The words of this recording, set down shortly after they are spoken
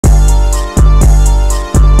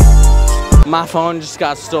My phone just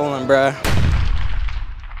got stolen, bruh.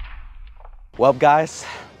 Well, guys,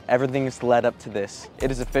 everything is led up to this.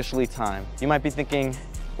 It is officially time. You might be thinking,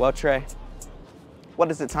 well, Trey,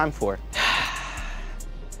 what is it time for?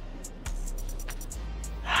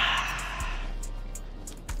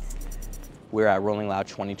 We're at Rolling Loud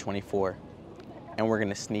 2024. And we're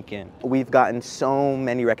gonna sneak in. We've gotten so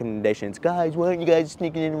many recommendations. Guys, why aren't you guys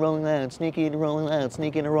sneaking into Rolling Loud? Sneaking into Rolling Loud,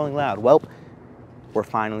 sneaking into Rolling Loud. Well, we're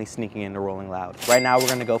finally sneaking into Rolling Loud. Right now, we're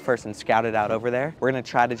gonna go first and scout it out over there. We're gonna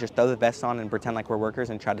try to just throw the vest on and pretend like we're workers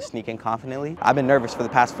and try to sneak in confidently. I've been nervous for the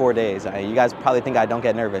past 4 days. You guys probably think I don't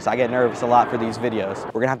get nervous. I get nervous a lot for these videos.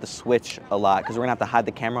 We're gonna have to switch a lot because we're gonna have to hide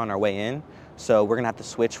the camera on our way in. So we're gonna have to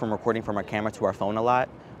switch from recording from our camera to our phone a lot.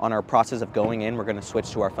 On our process of going in, we're gonna switch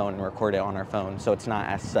to our phone and record it on our phone, so it's not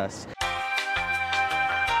as sus.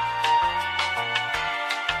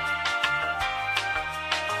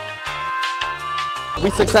 We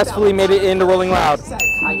successfully made it into Rolling Loud.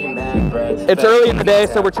 It's early in the day,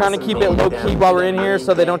 so we're trying to keep it low-key while we're in here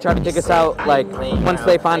so they don't try to kick us out, like, once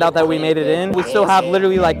they find out that we made it in. We still have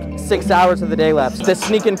literally, like, 6 hours of the day left. The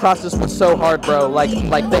sneak-in process was so hard, bro.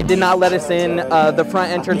 Like they did not let us in the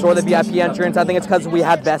front entrance or the VIP entrance. I think it's because we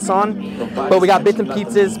had vests on, but we got bits and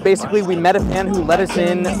pizzas. Basically, we met a fan who let us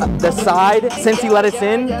in the side. Since he let us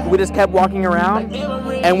in, we just kept walking around,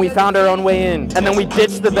 and we found our own way in. And then we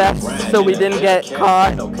ditched the vests so we didn't get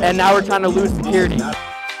caught, and now we're trying to lose security.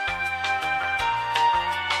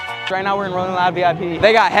 Right now we're in Rolling Loud VIP.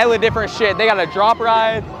 They got hella different shit. They got a drop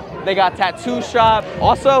ride. They got tattoo shop.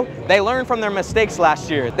 Also, they learned from their mistakes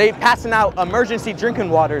last year. They passing out emergency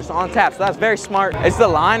drinking waters on tap, so that's very smart. It's the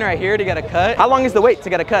line right here to get a cut. How long is the wait to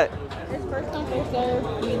get a cut? It's first come, first serve.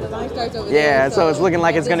 I mean, the line starts over there. Yeah, so it's looking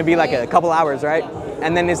like it's gonna be like a couple hours, right?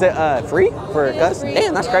 And then is it free for cuts?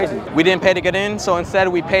 Damn, that's crazy. We didn't pay to get in, so instead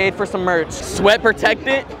we paid for some merch. Sweat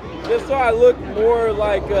protectant. Just so I look more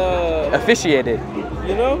like officiated.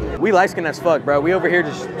 You know? We light skinned as fuck, bro. We over here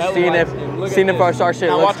just seeing if our star shit looks good.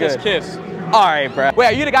 Now watch us kiss. All right, bro. Wait,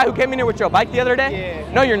 are you the guy who came in here with your bike the other day?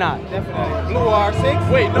 Yeah. No, you're not. Definitely. Blue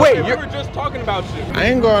R6? Wait, no, we were just talking about you. I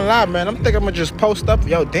ain't gonna lie, man. I'm thinking I'm gonna just post up.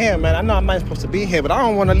 Yo, damn, man. I know I'm not supposed to be here, but I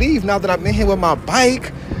don't want to leave now that I'm in here with my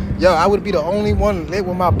bike. Yo, I would be the only one lit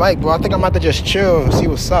with my bike, bro. I think I'm about to just chill and see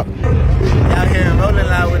what's up. Out here in Rolling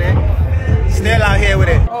Loud with it. Still out here with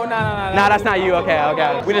it. Oh, no. Nah, that's not you.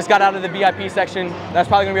 Okay. We just got out of the VIP section. That's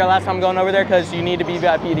probably gonna be our last time going over there because you need to be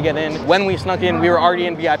VIP to get in. When we snuck in, we were already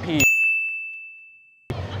in VIP.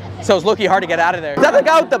 So it's low-key hard to get out of there. Is that the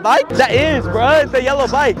guy with the bike? That is, bro. It's the yellow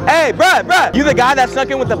bike. Hey, bruh. You the guy that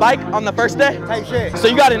snuck in with the bike on the first day? Type shit. So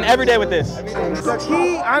you got in every day with this? The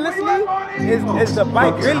key, honestly, is the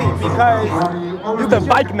bike, really, because the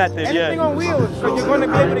bike method, anything on wheels, so you're going to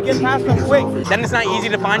be able to get past them quick. Then it's not easy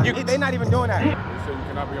to find you. They're not even doing that. So you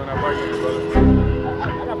cannot be on that bike, brother.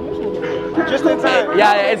 Just in time.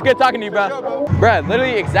 Yeah, it's good talking to you, bro. Bruh,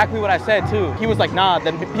 literally exactly what I said too. He was like, nah,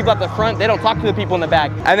 the people at the front, they don't talk to the people in the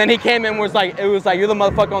back. And then he came in and was like, you're the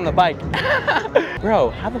motherfucker on the bike. Bro,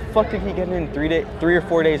 how the fuck did he get in 3 or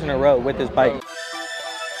 4 days in a row with his bike?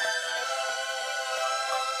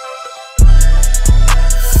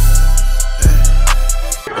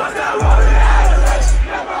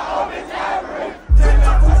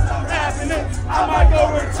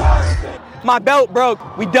 My belt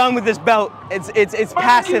broke. We done with this belt. It's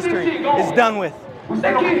past history. It's done with.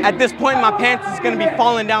 At this point, my pants is gonna be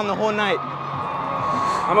falling down the whole night.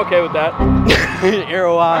 I'm okay with that.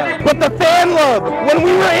 You're wild. But the fan love, when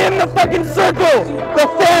we were in the fucking circle, the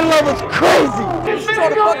fan love was crazy. You tore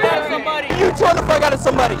the fuck out of somebody. You tore the fuck out of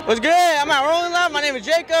somebody. What's good? I'm at Rolling Loud. My name is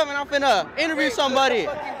Jacob, and I'm finna interview somebody.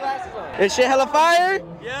 Is shit hella fire?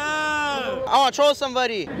 Yeah. I wanna troll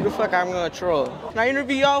somebody. Who the fuck I'm gonna troll? Can I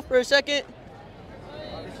interview y'all for a second?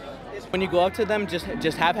 When you go up to them, just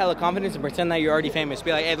have hella confidence and pretend that you're already famous.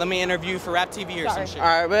 Be like, hey, let me interview for Rap TV or some shit. All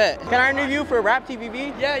right, bet. Can I interview for Rap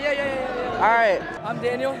TV? Yeah. All right. I'm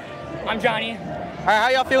Daniel. I'm Johnny. All right, how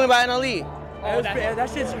y'all feeling about NLE? That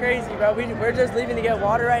shit's crazy, bro. We're just leaving to get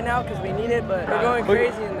water right now because we need it, but we're going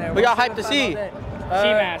crazy in there. What y'all hyped to see?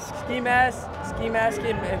 Ski mask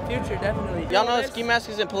in future, definitely. Y'all know Ski Mask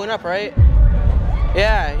isn't pulling up, right?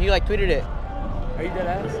 Yeah, he like tweeted it. Are you dead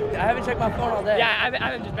ass? I haven't checked my phone all day. Yeah,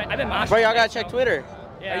 I've been moshing. Bro, y'all gotta check Twitter.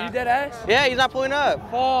 Yeah. Are you dead ass? Yeah, he's not pulling up.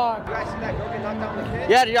 Fuck.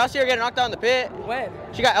 Yeah, did y'all see her get knocked out in the pit? When?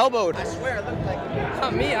 She got elbowed. I swear it looked like it.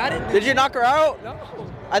 Not me, I didn't. Did you knock her out? No.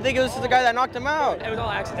 I think it was the guy that knocked him out. It was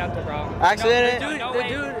all accidental, bro. Accident? The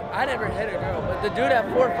dude, I never hit a girl, but the dude at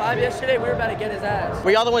 4 or 5 yesterday, we were about to get his ass.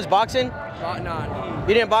 Were y'all the ones boxing? Nah.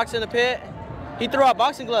 You didn't box in the pit? He threw out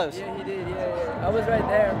boxing gloves. Yeah, he did, yeah. I was right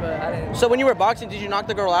there, but I didn't. So when you were boxing, did you knock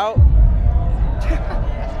the girl out?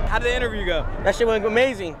 How did the interview go? That shit went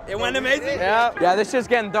amazing. It went amazing? Yeah. Yeah, this shit's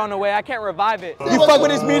getting thrown away. I can't revive it. You fuck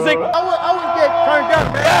with his music? I would get turned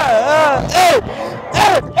up, man.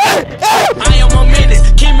 I am a menace.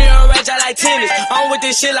 Keep me a rage, I like tennis. I'm with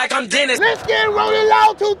this shit like I'm Dennis. Let's get Rolling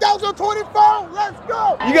Loud 2024. Let's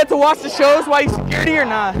go. You get to watch the shows while you security or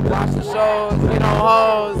not? Watch the shows, you know,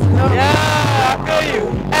 hoes. Yeah, I feel you.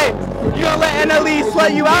 Hey, you gonna let NLE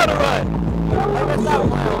sweat you out or what?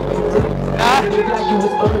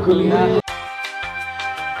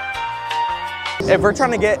 If we're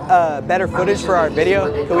trying to get better footage for our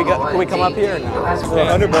video, can we come up here or not?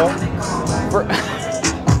 Underball.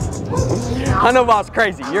 100 ball's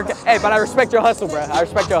crazy. Hey, but I respect your hustle, bro. I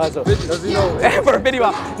respect your hustle. Does he know? For a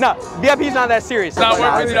video, no, VIP's not that serious. Not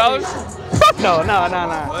worth $50? Fuck no.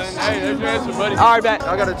 Hey, there's your answer, buddy. All right, bet.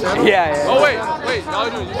 I got a channel. Yeah. Oh, wait, y'all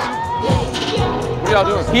doing YouTube? What y'all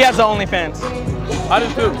doing? He has the OnlyFans. I do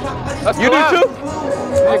too. Let's You collab. do too?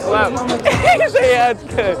 Let's collab. He said, yeah, it's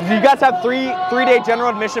good. Do you guys have three-day general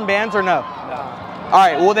admission bans or no? All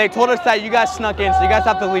right, well, they told us that you guys snuck in, so you guys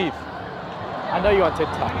have to leave. I know you on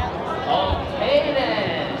TikTok.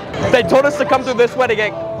 They told us to come through this way to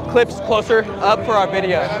get clips closer up for our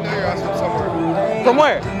video. I know you're asking somewhere. From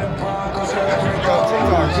where?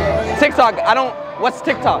 TikTok. TikTok, what's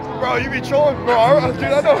TikTok? Bro, you be trolling, bro. Dude,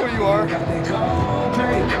 I know who you are.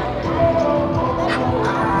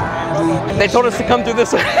 They told us to come through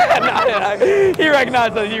this way. He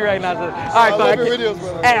recognized us, All right, I love your videos,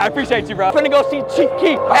 brother. Hey, I appreciate you, bro. I'm gonna go see Chief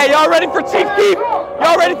Keef. Hey, y'all ready for Chief Keef?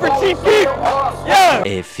 Y'all ready for Chief Keef? Yeah!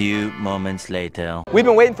 A few moments later. We've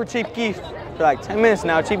been waiting for Chief Keef for like 10 minutes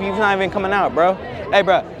now. Chief Keef's not even coming out, bro. Hey,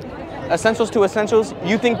 bro. Essentials to essentials.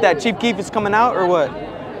 You think that Chief Keef is coming out or what?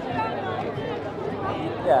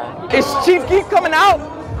 Yeah. Is Chief Keef coming out?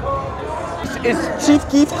 Is Chief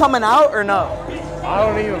Keef coming out or no? I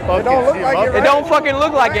don't even fucking It don't fucking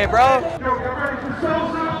look like it, bro.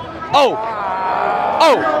 Oh,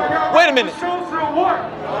 wait a minute.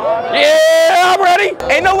 Yeah, I'm ready.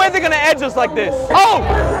 Ain't no way they're gonna edge us like this. Oh,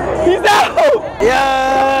 he's out.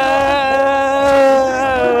 Yeah.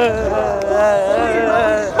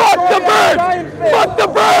 Fuck the birds. Fuck the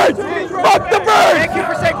birds. Fuck the birds. Thank you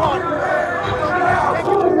for Saquon.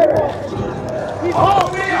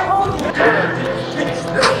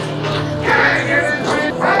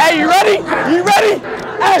 Hey, you ready? You ready?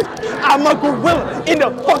 Hey, I'm a gorilla in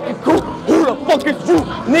the fucking coop. Who the fuck is you,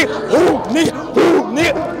 nigga? Who, nigga?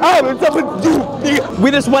 I'm in touch with you, nigga.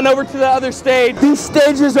 We just went over to the other stage. These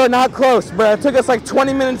stages are not close, bro. It took us like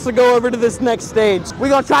 20 minutes to go over to this next stage. We're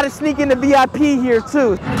gonna try to sneak into VIP here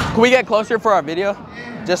too. Can we get closer for our video?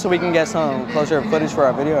 Just so we can get some closer footage for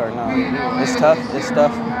our video or no? It's tough, All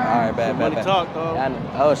right, bad. Money talk, though.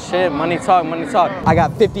 Oh shit, money talk. I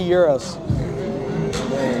got 50 euros.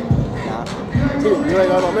 You ain't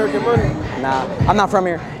got no American money? Nah, I'm not from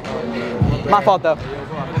here. My fault though.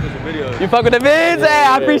 You fuck with the vids? Hey,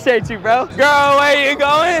 I appreciate you, bro. Girl, where you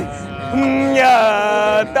going?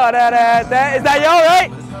 Yeah, thought that. Is that y'all, right?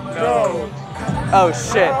 No. Oh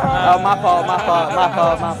shit. Oh, my fault.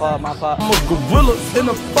 I'm a gorilla in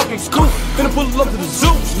a fucking scoop. Gonna pull up to the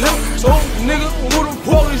zoo, nigga. So, nigga, who the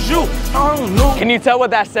fuck is you? I don't know. Can you tell what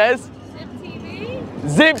that says?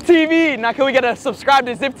 ZipTV. Now can we get a subscribe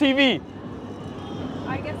to ZipTV?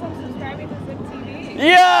 I guess I'm subscribing to ziptv.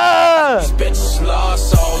 Yeah! Bitch, lost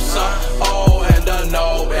soul, son. Oh, and the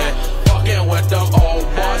no, and fucking with them old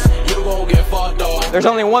boys. You gon' get fucked up. There's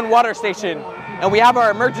only one water station, and we have our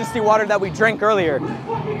emergency water that we drank earlier.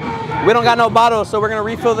 We don't got no bottles, so we're gonna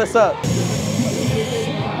refill this up.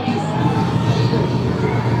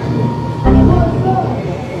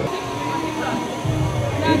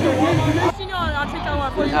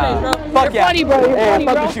 Fuck yeah. funny, bro. You're Yeah, funny,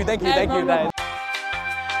 fuck bro. with you. Thank you.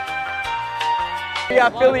 We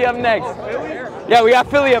got Philly up next. Yeah, we got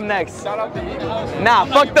Philly up next. Nah,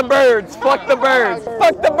 fuck the birds. Fuck the birds.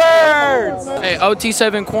 Hey,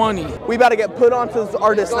 OT7 Quani. We about to get put onto this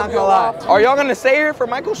artist, not gonna lie. Are y'all gonna stay here for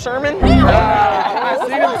Michael Sherman? I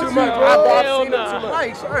seen him too much, bro.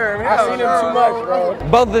 I seen him too much, bro.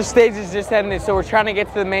 Both of the stages just ended, so we're trying to get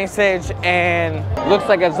to the main stage, and looks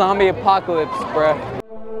like a zombie apocalypse, bruh.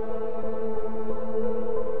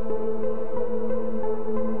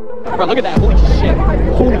 Bro, look at that. Holy shit.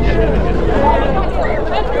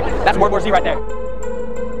 That's World War Z right there.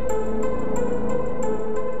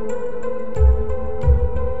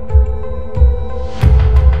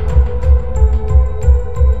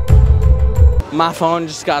 My phone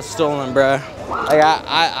just got stolen, bruh. Like,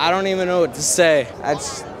 I don't even know what to say. I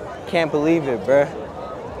just can't believe it, bruh.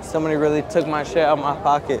 Somebody really took my shit out of my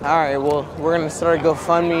pocket. All right, well, we're gonna start a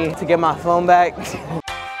GoFundMe to get my phone back.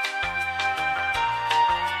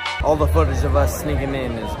 All the footage of us sneaking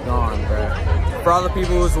in is gone, bruh. For all the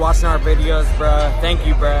people who's watching our videos, bruh, thank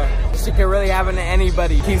you, bruh. This shit could really happen to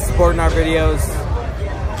anybody. Keep supporting our videos.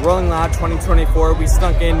 Rolling Loud 2024, we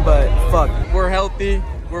snuck in, but fuck. We're healthy.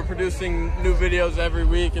 We're producing new videos every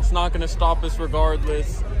week. It's not gonna stop us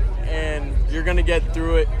regardless. And you're gonna get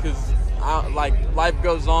through it because like life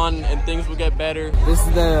goes on and things will get better. This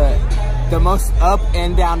is the most up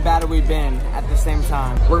and down battle we've been at the same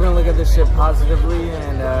time. We're gonna look at this shit positively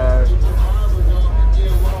and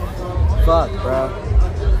fuck,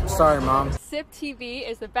 bro. Sorry, Mom. ziptv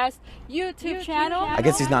is the best YouTube channel. I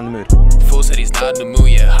guess he's not in the mood. Fool said he's not in the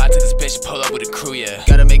mood, yeah. Hot to this bitch, pull up with a crew, yeah.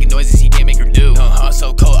 Gotta make noises he can't make her do.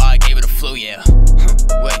 So cold, I gave it a flu, yeah.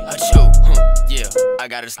 Wait, achoo, yeah. I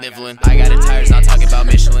got her sniffling. I got her tires, not talking about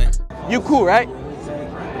Michelin. You cool, right?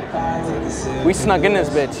 We snuck in this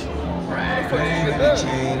bitch.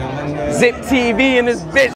 ziptv in this bitch.